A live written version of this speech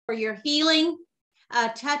for your healing.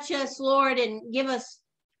 Touch us, Lord, and give us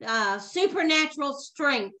supernatural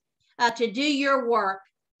strength to do your work.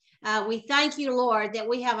 We thank you, Lord, that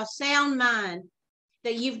we have a sound mind,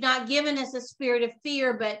 that you've not given us a spirit of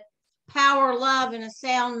fear, but power, love, and a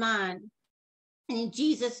sound mind. And in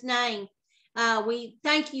Jesus' name, we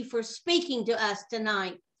thank you for speaking to us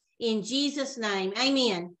tonight. In Jesus' name,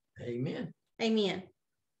 amen. Amen. Amen.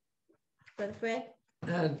 Brother Fred?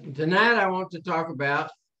 Tonight, I want to talk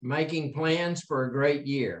about making plans for a great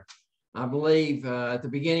year. I believe at the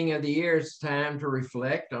beginning of the year, it's time to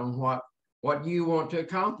reflect on what you want to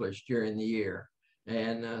accomplish during the year.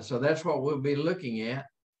 And so that's what we'll be looking at.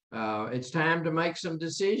 It's time to make some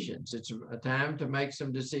decisions. It's a time to make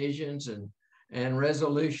some decisions and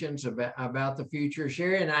resolutions about the future.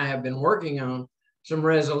 Sherry and I have been working on some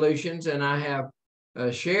resolutions, and I have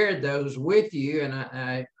shared those with you,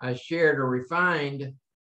 and I shared a refined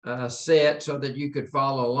set so that you could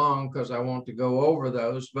follow along, because I want to go over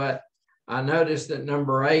those. But I noticed that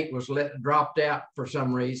number 8 was dropped out for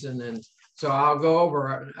some reason, and so I'll go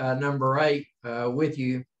over number 8 with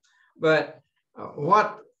you. But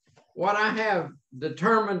what I have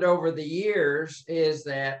determined over the years is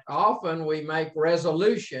that often we make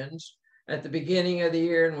resolutions at the beginning of the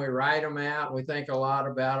year, and we write them out. We think a lot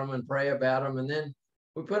about them and pray about them, and then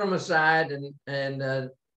we put them aside, and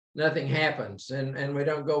nothing happens, and we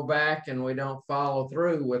don't go back, and we don't follow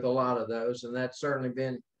through with a lot of those. And that's certainly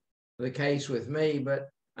been the case with me. But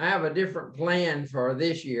I have a different plan for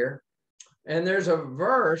this year. And there's a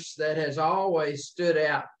verse that has always stood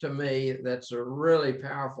out to me that's a really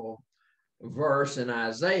powerful verse in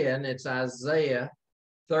Isaiah, and it's Isaiah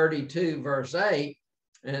 32, verse 8.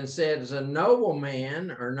 And it says, a noble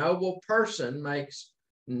man or noble person makes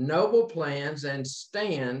noble plans and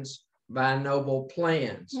stands by noble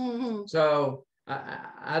plans. Mm-hmm. So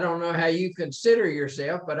I don't know how you consider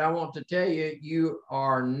yourself, but I want to tell you, you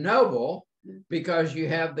are noble because you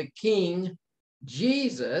have the King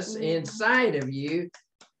Jesus inside of you,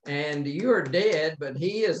 and you're dead, but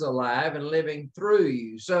he is alive and living through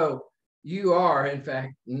you. So you are, in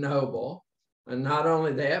fact, noble. And not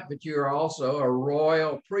only that, but you're also a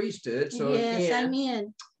royal priesthood. So yes, again,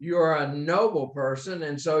 amen. You're a noble person,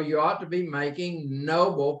 and so you ought to be making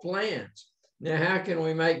noble plans. Now, how can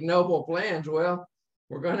we make noble plans? Well,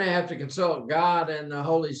 we're going to have to consult God and the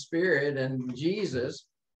Holy Spirit and Jesus,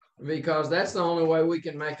 because that's the only way we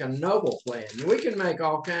can make a noble plan. We can make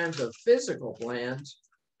all kinds of physical plans,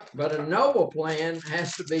 but a noble plan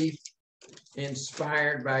has to be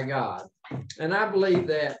inspired by God. And I believe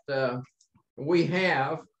that we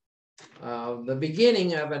have the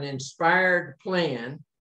beginning of an inspired plan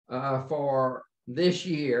for this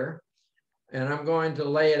year, and I'm going to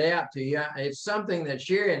lay it out to you. It's something that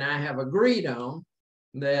Sherry and I have agreed on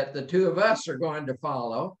that the two of us are going to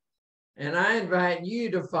follow, and I invite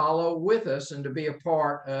you to follow with us and to be a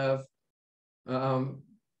part of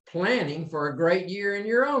planning for a great year in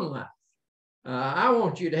your own life. I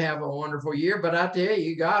want you to have a wonderful year, but I tell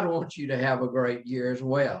you, God wants you to have a great year as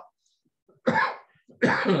well.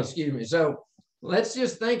 Excuse me. So let's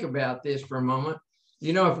just think about this for a moment.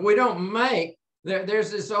 You know, if we don't make, there's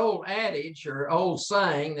this old adage or old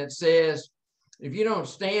saying that says, if you don't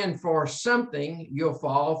stand for something, you'll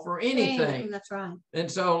fall for anything. That's right. And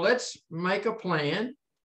so let's make a plan,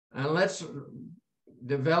 and let's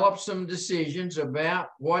develop some decisions about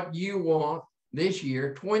what you want this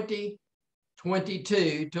year,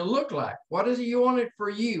 2022, to look like. What is it you want it for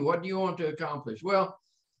you? What do you want to accomplish? Well,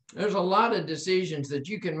 there's a lot of decisions that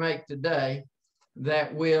you can make today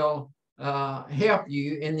that will help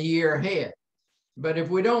you in the year ahead. But if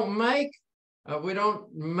we don't make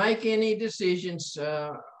any decisions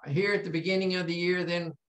here at the beginning of the year,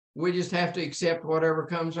 then we just have to accept whatever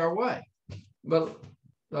comes our way. But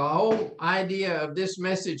the whole idea of this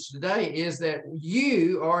message today is that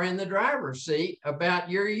you are in the driver's seat about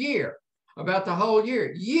your year, about the whole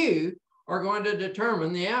year. You are going to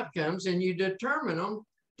determine the outcomes, and you determine them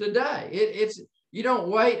today. You don't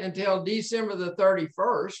wait until December the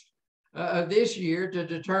 31st of this year to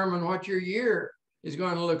determine what your year is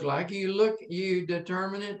going to look like. You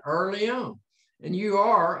determine it early on. And you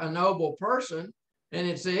are a noble person, and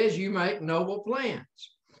it says you make noble plans.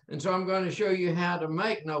 And so I'm going to show you how to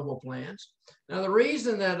make noble plans. Now, the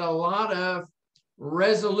reason that a lot of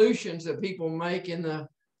resolutions that people make in the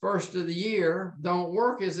first of the year don't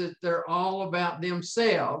work is that they're all about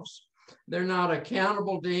themselves. They're not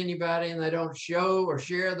accountable to anybody, and they don't show or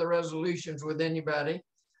share the resolutions with anybody.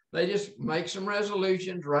 They just make some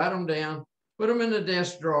resolutions, write them down, put them in the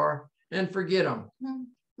desk drawer, and forget them.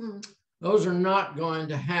 Mm-hmm. Those are not going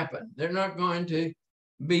to happen. They're not going to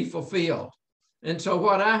be fulfilled. And so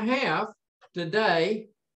what I have today,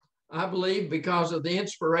 I believe because of the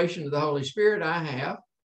inspiration of the Holy Spirit, I have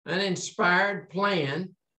an inspired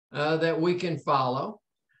plan that we can follow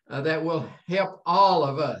that will help all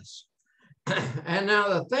of us. And now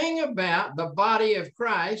the thing about the body of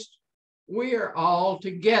Christ, we are all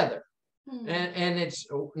together. And it's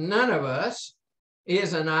none of us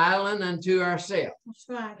is an island unto ourselves. That's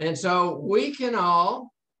right. And so we can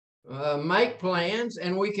all make plans,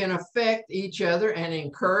 and we can affect each other and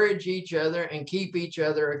encourage each other and keep each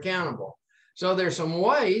other accountable. So there's some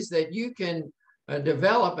ways that you can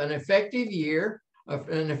develop an effective year,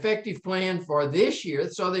 an effective plan for this year,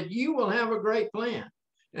 so that you will have a great plan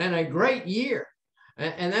and a great year.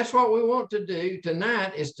 And that's what we want to do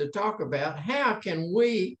tonight, is to talk about how can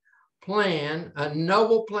we plan a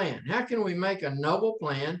noble plan? How can we make a noble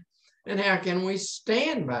plan, and how can we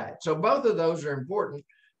stand by it? So both of those are important,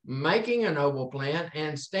 making a noble plan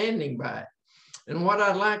and standing by it. And what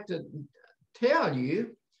I'd like to tell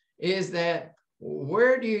you is that,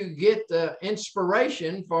 where do you get the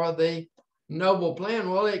inspiration for the noble plan?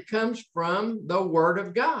 Well, it comes from the Word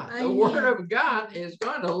of God. Amen. The Word of God is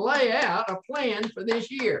going to lay out a plan for this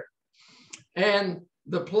year. And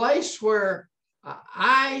the place where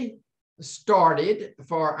I started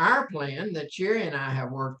for our plan that Sherry and I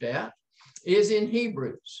have worked out is in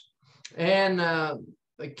Hebrews. And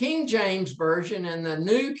the King James Version and the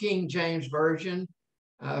New King James Version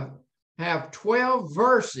have 12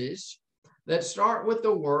 verses that start with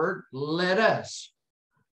the word "let us."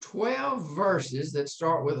 12 verses that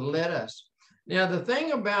start with "let us." Now, the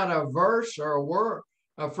thing about a verse or a word,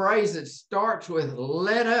 a phrase that starts with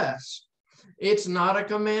 "let us," it's not a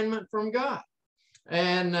commandment from God.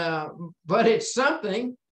 And but it's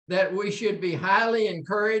something that we should be highly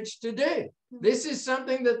encouraged to do. This is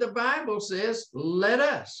something that the Bible says, "let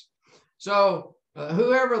us." So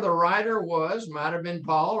whoever the writer was, might have been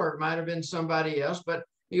Paul or it might have been somebody else, but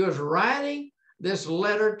he was writing this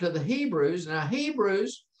letter to the Hebrews. Now,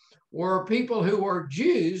 Hebrews were people who were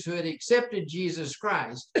Jews who had accepted Jesus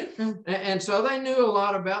Christ. And so they knew a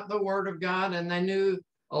lot about the Word of God, and they knew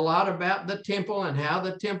a lot about the temple and how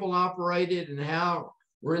the temple operated and how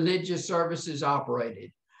religious services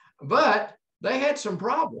operated. But they had some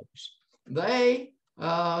problems. They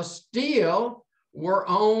still were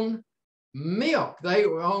on milk. They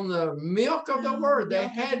were on the milk of the Word. They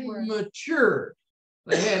hadn't matured.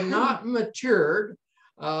 They had not matured.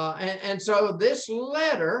 And so this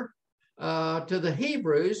letter to the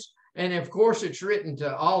Hebrews, and of course it's written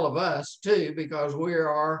to all of us too, because we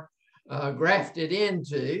are grafted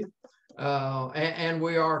into, and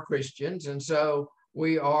we are Christians. And so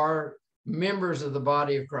we are members of the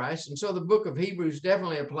body of Christ. And so the book of Hebrews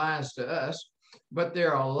definitely applies to us. But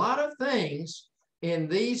there are a lot of things in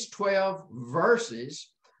these 12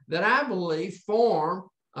 verses that I believe form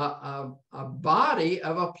a body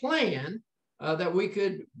of a plan that we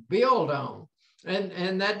could build on.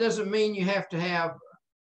 And that doesn't mean you have to have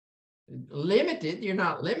limited, you're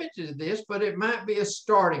not limited to this, but it might be a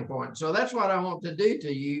starting point. So that's what I want to do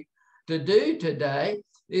to you to do today,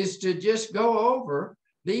 is to just go over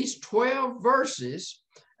these 12 verses,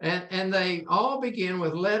 and they all begin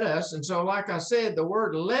with "let us." And so, like I said, the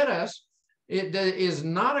word "let us," it is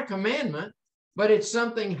not a commandment, but it's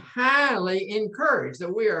something highly encouraged,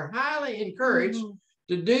 that we are highly encouraged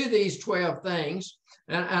to do these 12 things.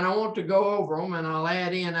 And I want to go over them, and I'll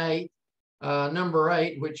add in number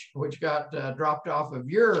 8, which got dropped off of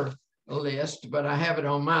your list, but I have it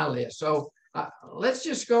on my list. So let's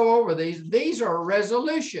just go over these. These are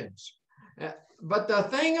resolutions. But the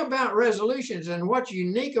thing about resolutions, and what's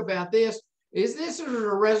unique about this is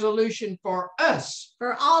a resolution for us.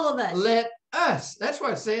 For all of us. Let us. That's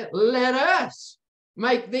what it said. Let us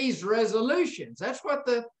make these resolutions. That's what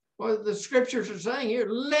the scriptures are saying here.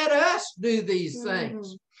 Let us do these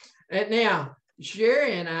things. And now,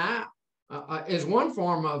 Sherry and I is one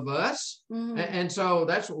form of us. And so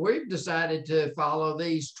that's what we've decided to follow,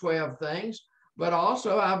 these 12 things. But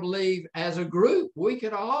also, I believe as a group, we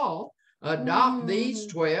could all adopt these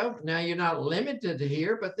 12. Now, you're not limited to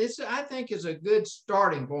here, but this, I think, is a good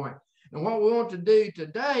starting point. And what we want to do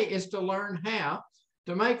today is to learn how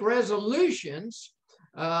to make resolutions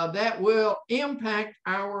that will impact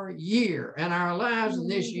our year and our lives in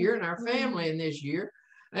this year and our family in this year.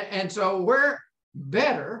 And so we're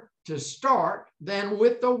better to start than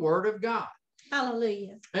with the Word of God.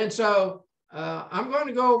 Hallelujah. And so I'm going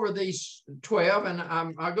to go over these 12, and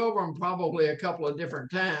I'll go over them probably a couple of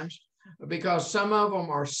different times, because some of them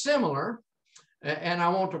are similar, and I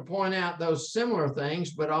want to point out those similar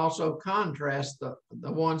things, but also contrast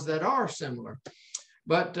the ones that are similar.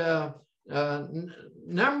 But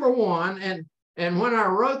number 1, and And when I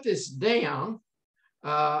wrote this down,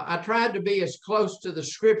 I tried to be as close to the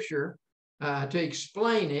scripture to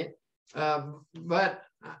explain it, but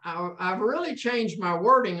I've really changed my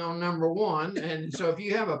wording on number one. And so if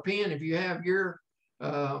you have a pen, if you have your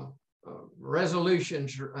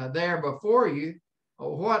resolutions there before you,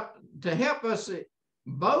 what to help us,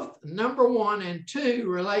 both number one and two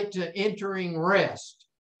relate to entering rest,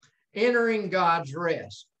 entering God's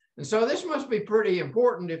rest. And so this must be pretty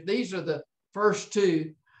important if these are the first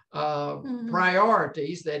two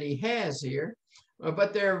priorities that he has here.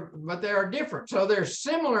 But they're different. So they're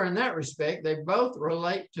similar in that respect. They both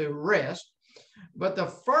relate to rest. But the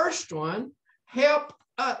first one,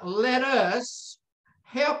 let us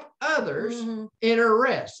help others enter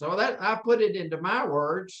rest. So that I put it into my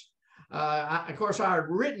words. Of course, I had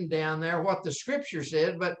written down there what the scripture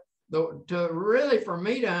said, but for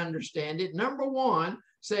me to understand it, number one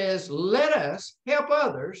says, let us help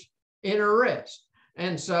others enter rest.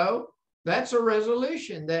 And so that's a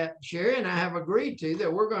resolution that Sherry and I have agreed to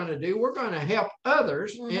that we're going to do. We're going to help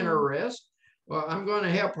others enter rest. Well, I'm going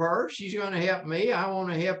to help her. She's going to help me. I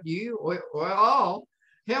want to help you. We'll all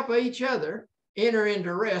help each other enter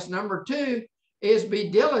into rest. Number two is be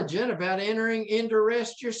diligent about entering into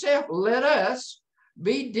rest yourself. Let us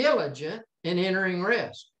be diligent in entering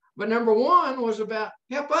rest. But number one was about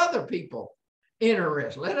help other people enter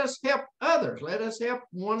rest. Let us help others. Let us help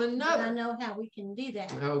one another. I know how we can do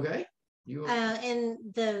that. Okay. And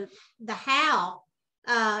the how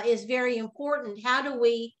is very important. How do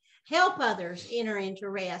we help others enter into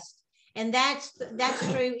rest? And that's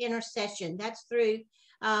through intercession. That's through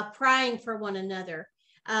praying for one another,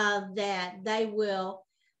 that they will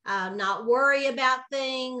not worry about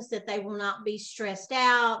things, that they will not be stressed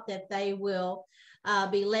out, that they will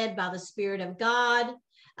be led by the Spirit of God,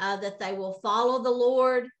 that they will follow the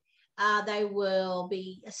Lord, they will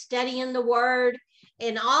be studying the Word,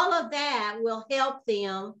 and all of that will help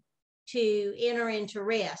them to enter into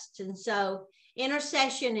rest. And so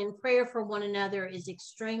intercession and prayer for one another is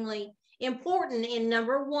extremely important in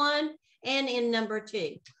number one and in number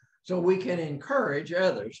two. So we can encourage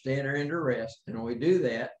others to enter into rest. And we do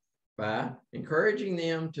that by encouraging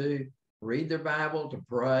them to read their Bible, to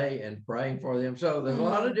pray, and praying for them. So there's a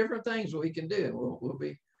lot of different things we can do. And we'll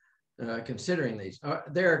be considering these.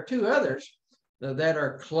 There are two others that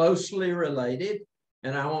are closely related,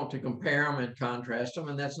 and I want to compare them and contrast them,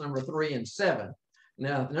 and that's number 3 and 7.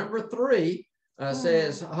 Now, number 3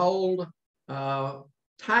 says, hold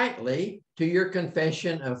tightly to your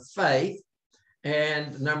confession of faith,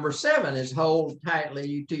 and number 7 is hold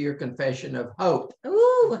tightly to your confession of hope.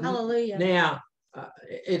 Ooh, hallelujah. Now,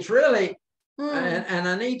 it's really, and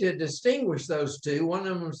I need to distinguish those two. One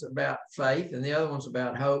of them is about faith, and the other one's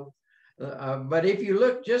about hope. But if you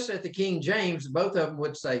look just at the King James, both of them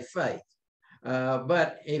would say faith.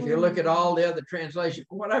 But if you look at all the other translations,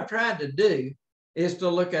 what I've tried to do is to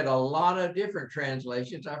look at a lot of different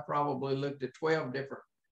translations. I've probably looked at 12 different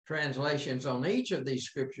translations on each of these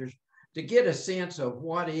scriptures to get a sense of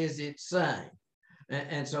what is it saying.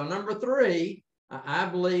 And so number 3, I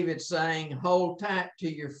believe it's saying hold tight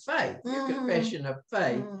to your faith, your confession of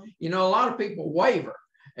faith. You know, a lot of people waver.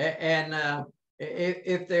 And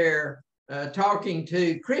if they're talking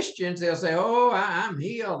to Christians, they'll say, oh, I'm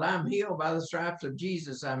healed by the stripes of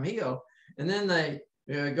Jesus, I'm healed. And then they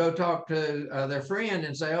go talk to their friend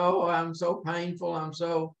and say, oh, I'm so painful, I'm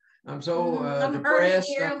so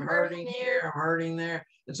depressed, I'm hurting here, I'm hurting there.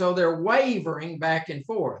 And so they're wavering back and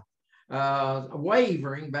forth, So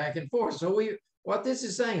what this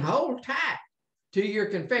is saying, hold tight to your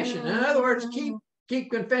confession. In other words, keep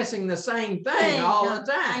confessing the same thing all the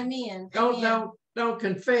time. Amen. Don't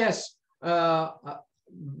confess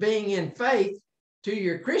being in faith to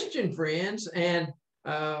your Christian friends and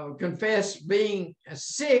confess being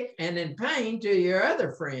sick and in pain to your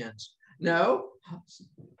other friends. No,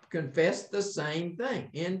 confess the same thing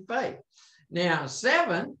in faith. Now,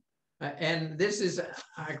 7, and this is,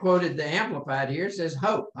 I quoted the Amplified here, it says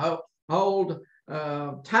hope. Hold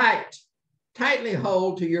tightly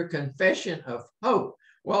hold to your confession of hope.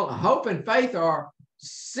 Well, hope and faith are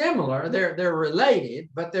similar. They're related,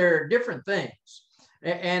 but they're different things.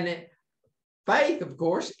 And faith, of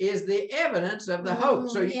course, is the evidence of the hope.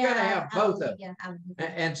 So you got to have both of them.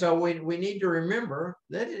 And so we need to remember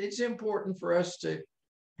that it's important for us to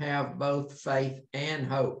have both faith and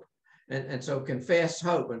hope. And so confess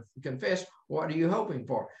hope and confess, what are you hoping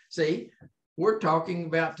for? See, we're talking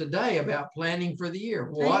about today about planning for the year.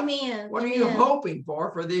 What are you hoping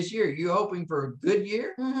for this year? Are you hoping for a good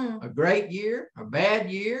year, a great year, a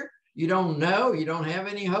bad year? You don't know. You don't have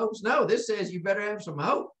any hopes. No, this says you better have some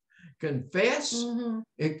hope. Confess,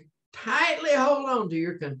 tightly hold on to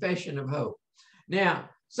your confession of hope. Now,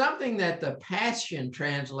 something that the Passion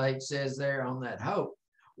Translate says there on that hope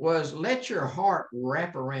was, let your heart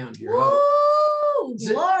wrap around your hope.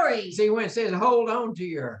 Glory. See, when it says hold on to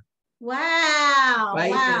your faith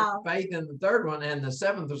in the third one, and the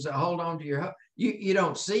seventh was hold on to your hope. You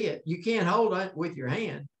don't see it. You can't hold it with your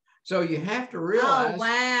hand. So you have to realize, what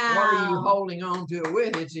are you holding on to it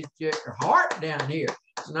with? It's your heart down here.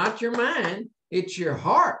 It's not your mind. It's your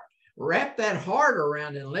heart. Wrap that heart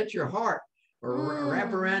around and let your heart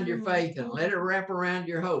wrap around your faith, and let it wrap around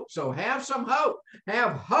your hope. So have some hope.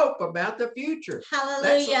 Have hope about the future.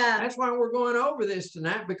 Hallelujah. That's why we're going over this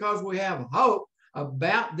tonight, because we have hope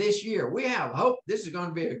about this year. We have hope. This is going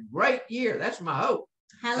to be a great year. That's my hope.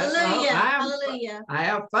 Hallelujah. Hallelujah. I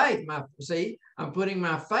have faith. I'm putting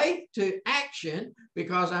my faith to action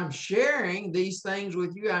because I'm sharing these things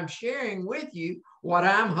with you. I'm sharing with you what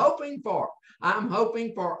I'm hoping for. I'm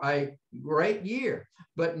hoping for a great year,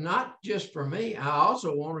 but not just for me. I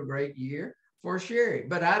also want a great year for Sherry,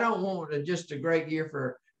 but I don't want just a great year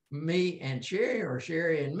for me and Sherry, or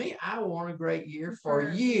Sherry and me. I want a great year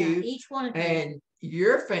for you, each one of you, and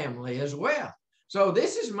your family as well. So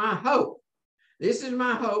this is my hope. This is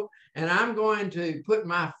my hope, and I'm going to put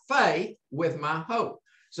my faith with my hope.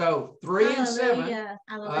 So 3 and 7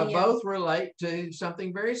 both relate to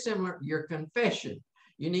something very similar, your confession.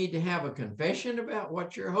 You need to have a confession about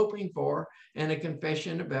what you're hoping for and a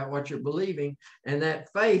confession about what you're believing, and that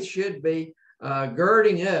faith should be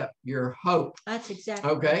girding up your hope. That's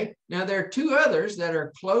exactly okay. Right. Now, there are two others that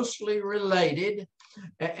are closely related,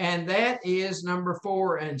 and that is number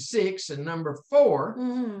 4 and 6. And number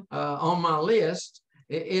 4 on my list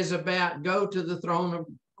is about go to the throne of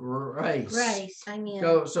grace. Grace,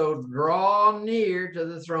 amen. So draw near to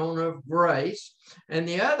the throne of grace. And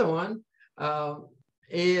the other one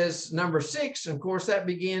is number 6. Of course, that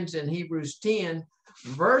begins in Hebrews 10,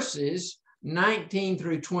 verses 19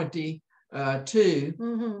 through 22.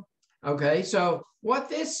 Okay, so what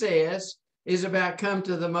this says is about come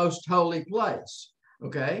to the most holy place.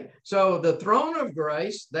 Okay, so the throne of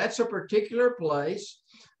grace, that's a particular place.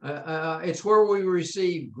 It's where we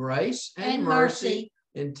receive grace and mercy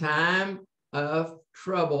in time of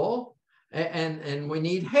trouble, and we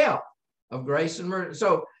need help of grace and mercy.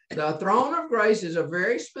 So the throne of grace is a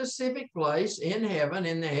very specific place in heaven,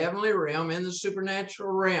 in the heavenly realm, in the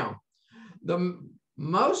supernatural realm. The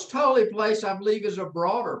most holy place, I believe, is a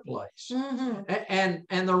broader place. And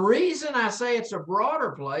the reason I say it's a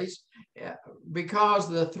broader place, because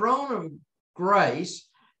the throne of grace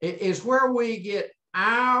is where we get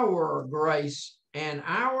our grace and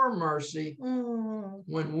our mercy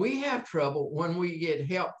when we have trouble, when we get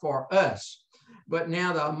help for us. But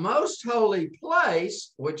now the most holy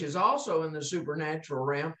place, which is also in the supernatural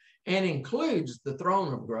realm and includes the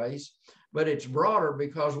throne of grace, but it's broader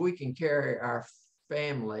because we can carry our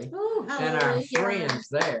family and our friends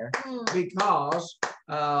there, because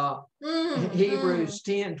Hebrews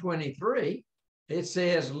 10:23, it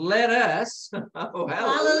says, let us,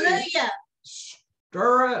 hallelujah,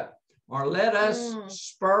 stir up, or let us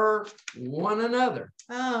spur one another.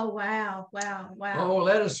 Oh, wow. Oh,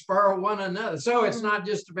 let us spur one another. So it's not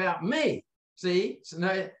just about me. See,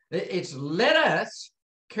 it's let us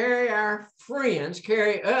carry our friends,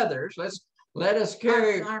 carry others. Let us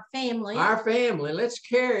carry our family. Let's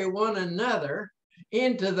carry one another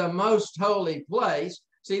into the most holy place.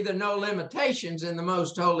 See, there are no limitations in the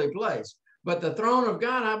most holy place. But the throne of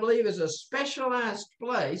God, I believe, is a specialized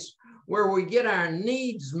place where we get our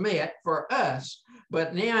needs met for us.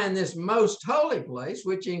 But now in this most holy place,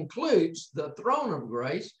 which includes the throne of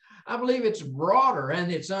grace, I believe it's broader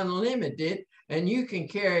and it's unlimited, and you can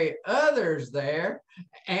carry others there.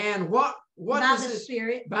 And what by the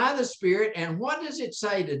Spirit. By the Spirit. And what does it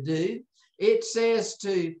say to do? It says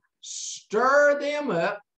to stir them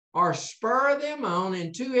up or spur them on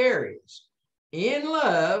in 2 areas, in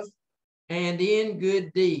love and in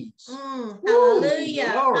good deeds. Hallelujah.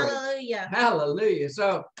 Hallelujah. Hallelujah.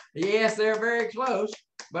 So yes, they're very close,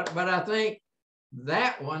 but I think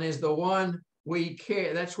that one is the one we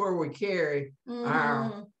carry. That's where we carry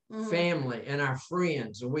our family and our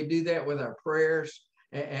friends. And we do that with our prayers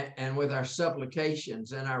and with our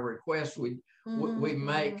supplications and our requests. We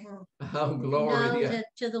make, oh, glory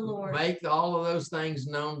to the Lord. Make all of those things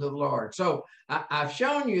known to the Lord. So I've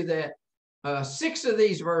shown you that 6 of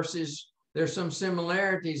these verses, there's some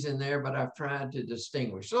similarities in there, but I've tried to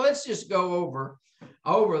distinguish. So let's just go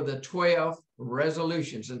over the 12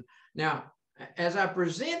 resolutions. And now, as I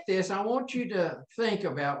present this, I want you to think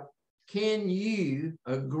about, can you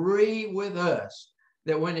agree with us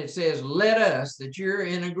that when it says let us, that you're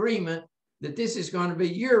in agreement that this is going to be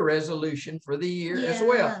your resolution for the year as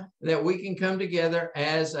well, that we can come together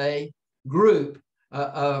as a group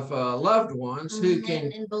of loved ones who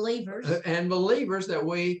can, and believers, that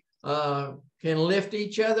we can lift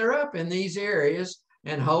each other up in these areas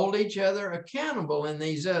and hold each other accountable in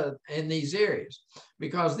these areas.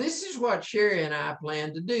 Because this is what Sherry and I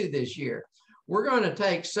plan to do this year. We're going to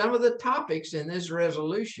take some of the topics in these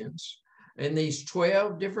resolutions and these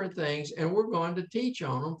 12 different things, and we're going to teach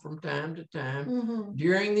on them from time to time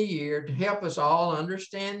during the year to help us all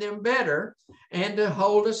understand them better and to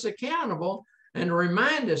hold us accountable and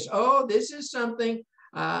remind us, oh, this is something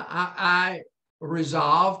I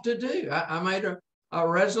resolved to do. I made a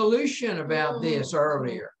resolution about this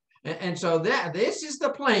earlier. And so this is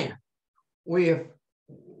the plan. We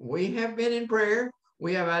have been in prayer.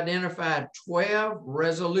 We have identified 12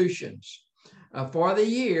 resolutions for the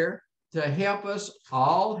year to help us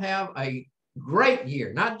all have a great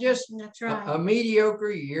year, not just a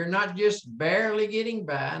mediocre year, not just barely getting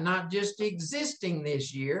by, not just existing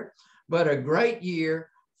this year, but a great year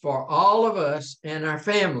for all of us and our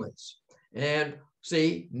families. And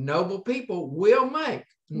see, noble people will make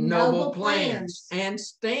noble plans and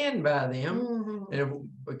stand by them. And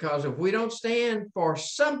because if we don't stand for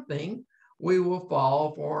something, we will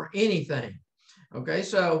fall for anything. Okay,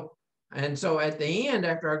 so at the end,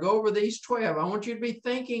 after I go over these 12, I want you to be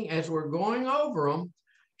thinking as we're going over them,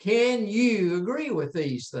 can you agree with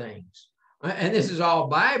these things? And this is all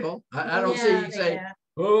Bible. I don't see you say,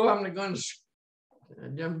 oh, I'm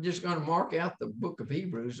just going to mark out the book of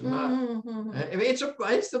Hebrews.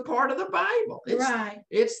 It's the part of the Bible.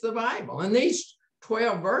 It's the Bible. And these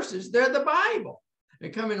 12 verses, they're the Bible. They're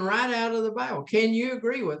coming right out of the Bible. Can you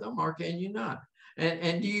agree with them or can you not?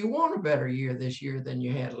 And do you want a better year this year than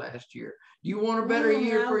you had last year? Do you want a better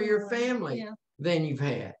year for your family than you've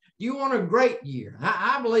had? Do you want a great year?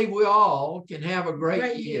 I believe we all can have a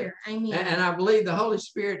great year. Amen. And I believe the Holy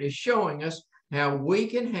Spirit is showing us how we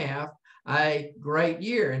can have a great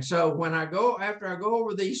year. And so after I go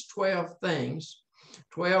over these 12 things,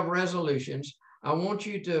 12 resolutions, I want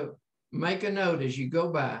you to make a note as you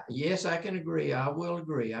go by. Yes, I can agree. I will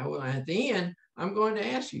agree. I will. At the end, I'm going to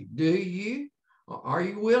ask you, are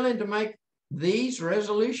you willing to make these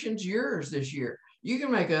resolutions yours this year? You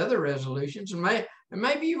can make other resolutions, and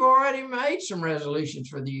maybe you've already made some resolutions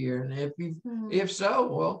for the year. And if so,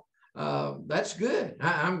 well, that's good.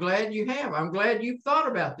 I'm glad you have. I'm glad you've thought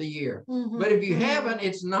about the year. But if you haven't,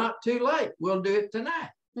 it's not too late. We'll do it tonight.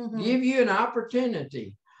 Give you an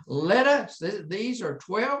opportunity. These are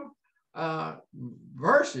 12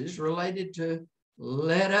 verses related to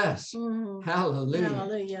let us. Hallelujah.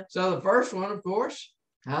 Hallelujah. So the first one, of course,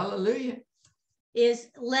 hallelujah, is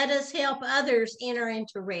let us help others enter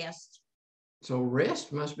into rest. So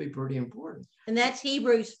rest must be pretty important. And that's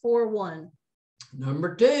Hebrews 4:1.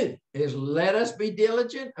 Number 2 is let us be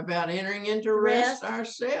diligent about entering into rest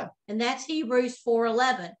ourselves. And that's Hebrews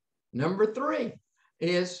 4:11. Number 3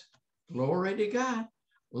 is glory to God.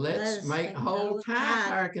 Let's make hold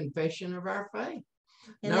tight our confession of our faith.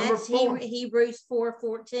 And number that's 4, Hebrews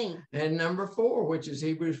 4:14. And number 4, which is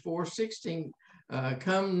Hebrews 4:16,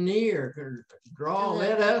 come near, draw,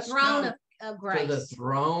 let us come of grace. To the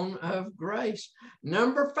throne of grace.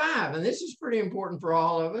 Number 5, and this is pretty important for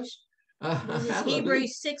all of us. This is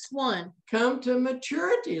Hebrews 6:1. Come to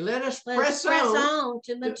maturity. Let us press on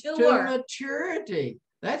to mature. To maturity.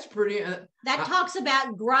 That's pretty. That talks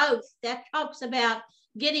about growth. That talks about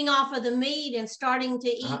getting off of the meat and starting to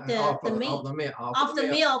eat the meat. Off the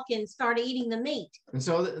milk and start eating the meat. And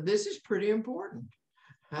so this is pretty important.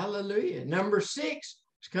 Hallelujah. Number 6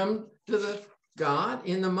 is come to the God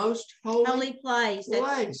in the most holy place.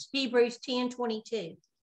 That's Hebrews 10:22.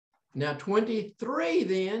 Now 23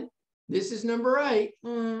 then. This is number 8.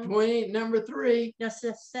 20, number 3. That's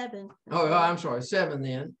 7. Oh, I'm sorry. 7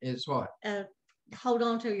 then is what? Hold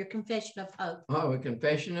on to your confession of hope. Oh, a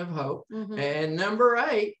confession of hope. And number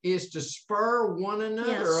 8 is to spur one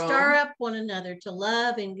another on. Stir up one another to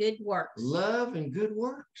love and good works. Love and good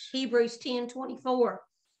works. Hebrews 10:24.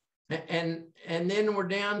 And then we're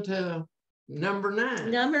down to number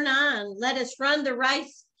 9. Number 9, let us run the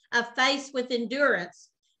race of faith with endurance.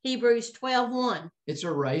 Hebrews 12:1. It's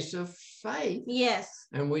a race of faith. Yes.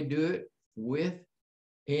 And we do it with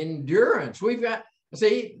endurance.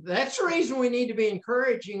 That's the reason we need to be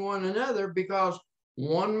encouraging one another, because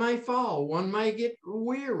one may fall, one may get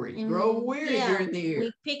weary, grow weary during the year.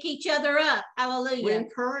 We pick each other up. Hallelujah. We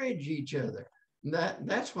encourage each other.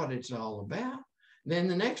 That's what it's all about. Then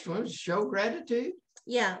the next one is show gratitude.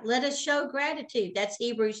 Yeah, let us show gratitude. That's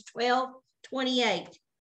Hebrews 12:28.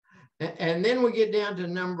 And then we get down to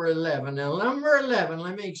number 11. Now, number 11,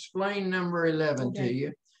 let me explain number 11 to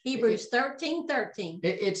you. Hebrews 13:13.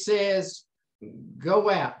 It says, go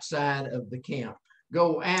outside of the camp.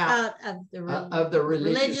 Go out of the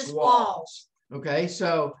religious walls. Okay,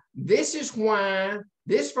 so this is why,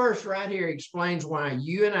 this verse right here explains why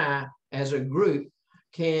you and I, as a group,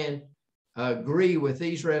 can agree with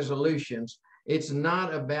these resolutions. It's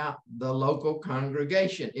not about the local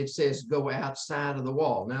congregation. It says go outside of the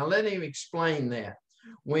wall. Now, let me explain that.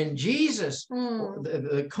 When Jesus,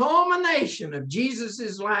 the culmination of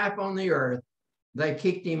Jesus's life on the earth, they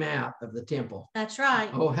kicked him out of the temple. That's right.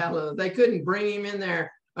 Oh, hallelujah. They couldn't bring him in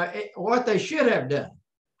there. What they should have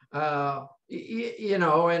done, you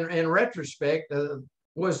know, in retrospect,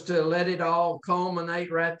 was to let it all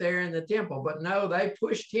culminate right there in the temple. But no, they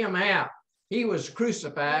pushed him out. He was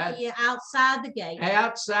crucified. Yeah, outside the gate.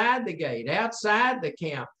 Outside the gate, outside the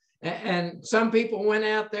camp. And some people went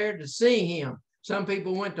out there to see him. Some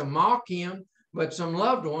people went to mock him, but some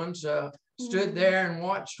loved ones stood there and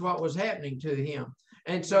watched what was happening to him.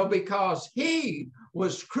 And so because he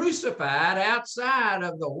was crucified outside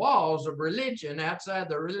of the walls of religion, outside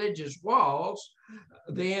the religious walls,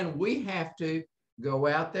 then we have to go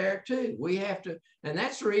out there too. We have to, and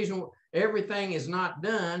that's the reason everything is not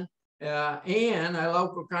done in a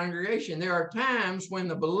local congregation. There are times when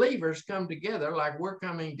the believers come together, like we're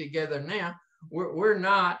coming together now. We're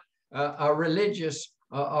not a religious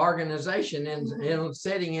organization and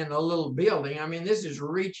sitting in a little building. I mean, this is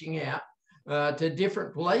reaching out to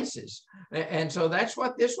different places. And so that's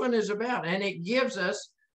what this one is about. And it gives us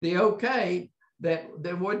the okay that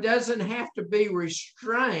what doesn't have to be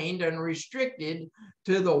restrained and restricted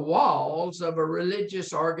to the walls of a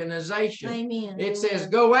religious organization. Amen. It says,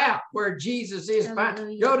 go out where Jesus is.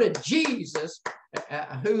 Go to Jesus,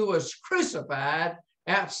 who was crucified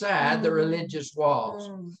outside the religious walls.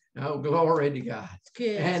 Oh, glory to God.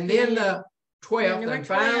 Good. And then the 12th and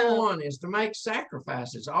final one is to make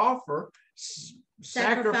sacrifices, offer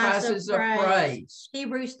sacrifices of praise.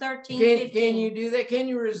 Hebrews 13:15. Can you do that? Can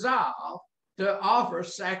you resolve to offer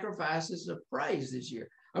sacrifices of praise this year?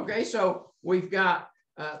 Okay, so we've got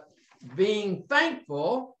being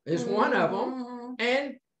thankful is one of them,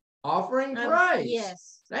 and offering praise.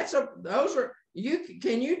 Yes, those are you.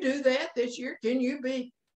 Can you do that this year? Can you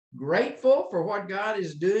be grateful for what God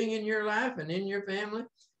is doing in your life and in your family?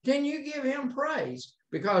 Can you give him praise?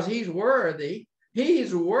 Because he's worthy.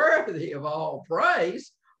 He's worthy of all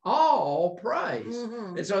praise. All praise.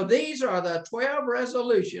 And so these are the 12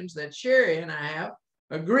 resolutions that Sherry and I have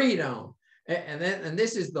agreed on. And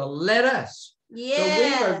this is the let us.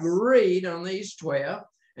 Yes. So we've agreed on these 12.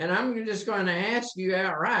 And I'm just going to ask you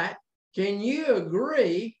outright, can you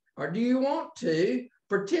agree, or do you want to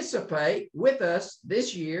participate with us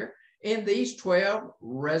this year in these 12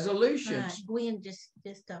 resolutions? Right. Gwen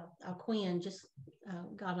Quinn just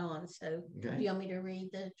got on. So do you want me to read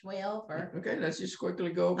the 12? Or? Okay, let's just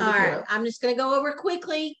quickly go over the 12. All right, I'm just going to go over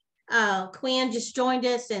quickly. Quinn just joined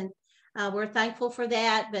us, and we're thankful for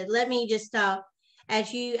that. But let me just,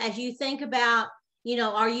 as you think about, you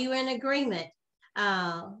know, are you in agreement,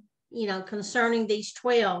 you know, concerning these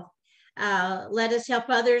 12? Let us help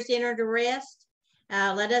others enter the rest.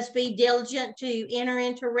 Let us be diligent to enter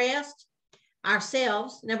into rest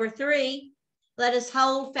ourselves. Number 3, let us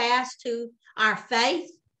hold fast to our faith.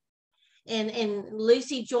 And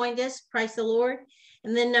Lucy joined us, praise the Lord.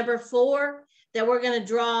 And then number 4, that we're going to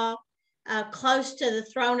draw close to the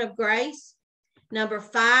throne of grace. Number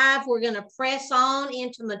 5, we're going to press on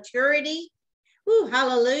into maturity. Woo,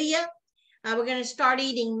 hallelujah. We're going to start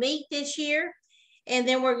eating meat this year. And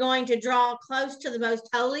then we're going to draw close to the most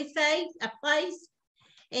holy faith, a place.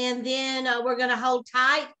 And then we're going to hold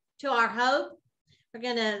tight to our hope.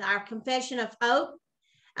 Our confession of hope.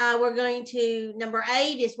 We're going to, number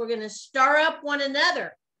 8 is we're going to stir up one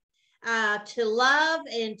another to love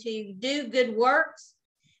and to do good works.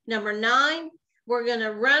 Number 9, we're going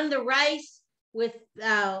to run the race with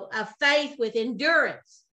a faith with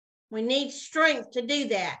endurance. We need strength to do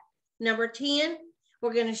that. Number 10,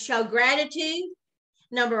 we're going to show gratitude.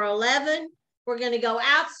 Number 11, we're going to go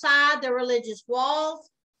outside the religious walls.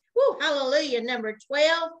 Woo, hallelujah. Number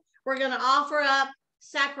 12, we're going to offer up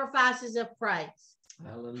sacrifices of praise.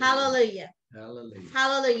 Hallelujah. Hallelujah. Hallelujah.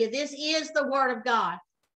 Hallelujah. This is the word of God.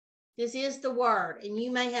 This is the word. And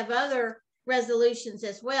you may have other resolutions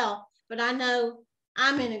as well, but I know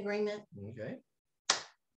I'm in agreement. Okay.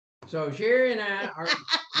 So Sherry and I are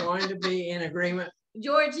going to be in agreement.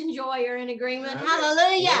 George and Joy are in agreement. Okay.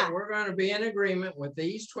 Hallelujah. We're going to be in agreement with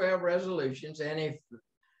these 12 resolutions. And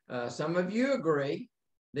if some of you agree,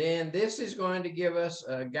 then this is going to give us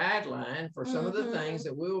a guideline for some of the things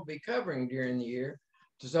that we will be covering during the year,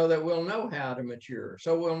 so that we'll know how to mature.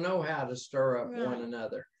 So we'll know how to stir up one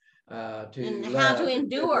another, and how to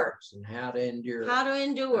endure, and how to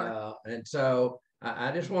endure. And so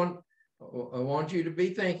I just want you to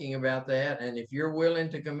be thinking about that. And if you're willing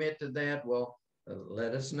to commit to that, well,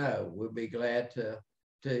 let us know. We'll be glad to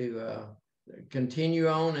continue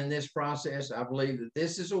on in this process. I believe that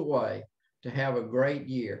this is a way to have a great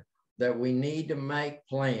year, that we need to make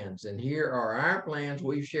plans. And here are our plans.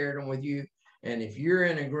 We've shared them with you. And if you're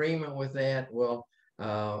in agreement with that, well,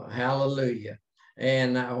 hallelujah.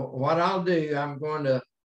 And what I'll do, I'm going to,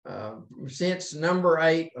 since number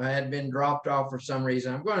 8 had been dropped off for some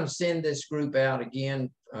reason, I'm going to send this group out again,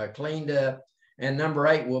 cleaned up, and number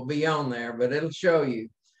 8 will be on there, but it'll show you.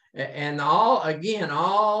 And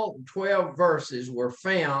all 12 verses were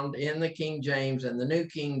found in the King James and the New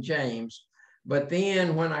King James. But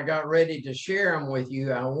then when I got ready to share them with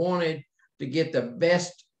you, I wanted to get the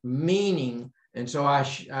best meaning. And so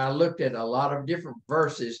I looked at a lot of different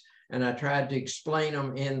verses, and I tried to explain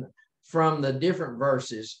them from the different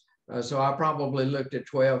verses. So I probably looked at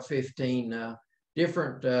 12, 15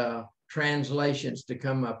 different translations to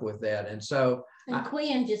come up with that. And so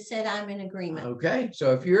Quinn just said, I'm in agreement. Okay.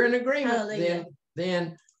 So if you're in agreement,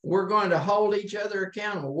 then we're going to hold each other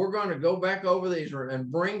accountable. We're going to go back over these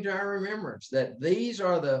and bring to our remembrance that these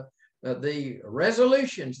are the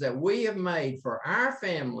resolutions that we have made for our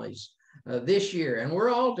families this year. And we're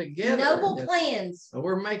all together. Noble plans.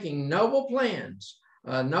 We're making noble plans.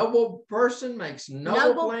 A noble person makes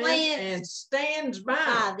noble plans and stands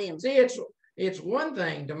by them. See, it's one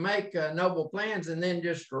thing to make noble plans and then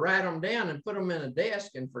just write them down and put them in a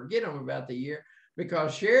desk and forget them about the year,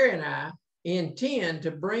 because Sherry and I intend to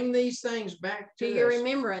bring these things back to your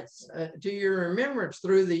remembrance,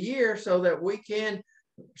 through the year, so that we can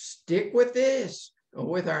stick with this,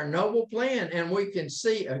 with our noble plan, and we can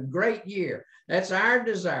see a great year. That's our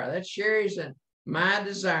desire. That's Sherry's and my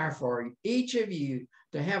desire for each of you,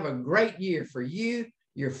 to have a great year for you,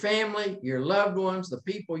 your family, your loved ones, the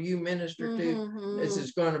people you minister to. This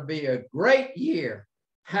is going to be a great year.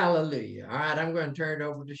 Hallelujah. All right, I'm going to turn it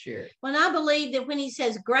over to Sherry. Well, I believe that when he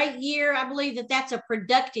says great year, I believe that that's a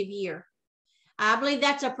productive year. I believe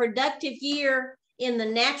that's a productive year in the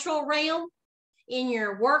natural realm, in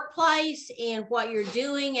your workplace, in what you're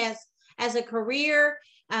doing as a career,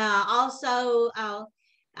 also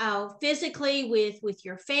physically with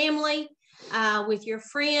your family, with your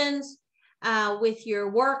friends, with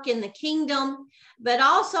your work in the kingdom. But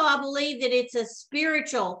also I believe that it's a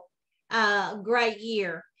spiritual great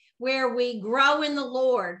year, where we grow in the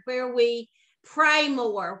Lord, where we pray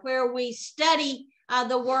more, where we study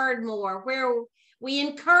the word more, where we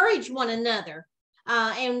encourage one another,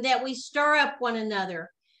 and that we stir up one another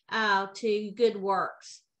to good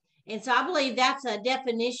works. And so I believe that's a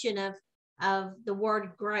definition of the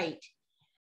word great.